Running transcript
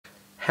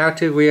How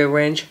to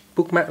rearrange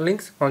bookmark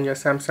links on your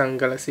Samsung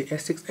Galaxy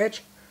S6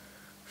 Edge.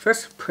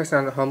 First, press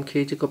on the home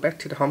key to go back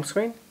to the home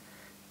screen.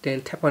 Then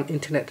tap on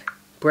Internet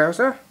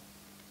Browser.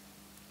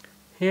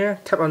 Here,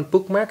 tap on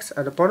Bookmarks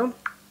at the bottom.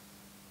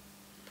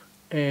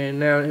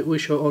 And now it will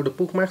show all the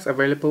bookmarks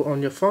available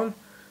on your phone.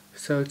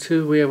 So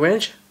to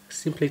rearrange,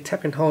 simply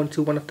tap and hold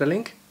to one of the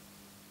links.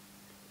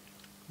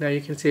 Now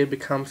you can see it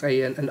becomes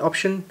an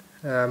option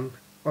on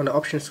the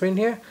option screen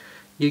here.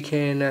 You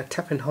can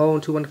tap and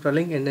hold to one of the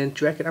link and then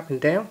drag it up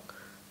and down.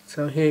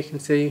 So here you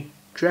can see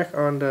drag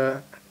on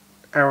the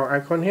arrow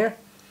icon here.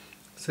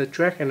 So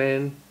drag and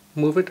then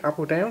move it up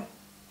or down.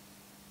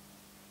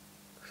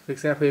 For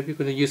example, if you're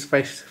going to use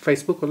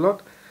Facebook a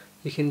lot,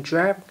 you can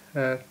drag,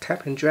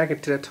 tap and drag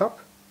it to the top,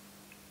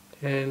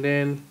 and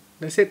then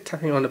that's it.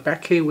 Tapping on the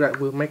back key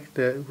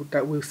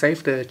that will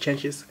save the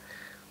changes.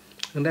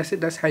 And that's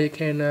it. That's how you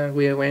can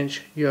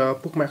rearrange your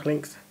bookmark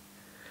links.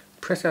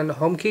 Press on the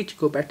home key to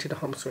go back to the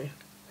home screen.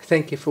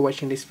 Thank you for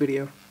watching this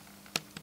video.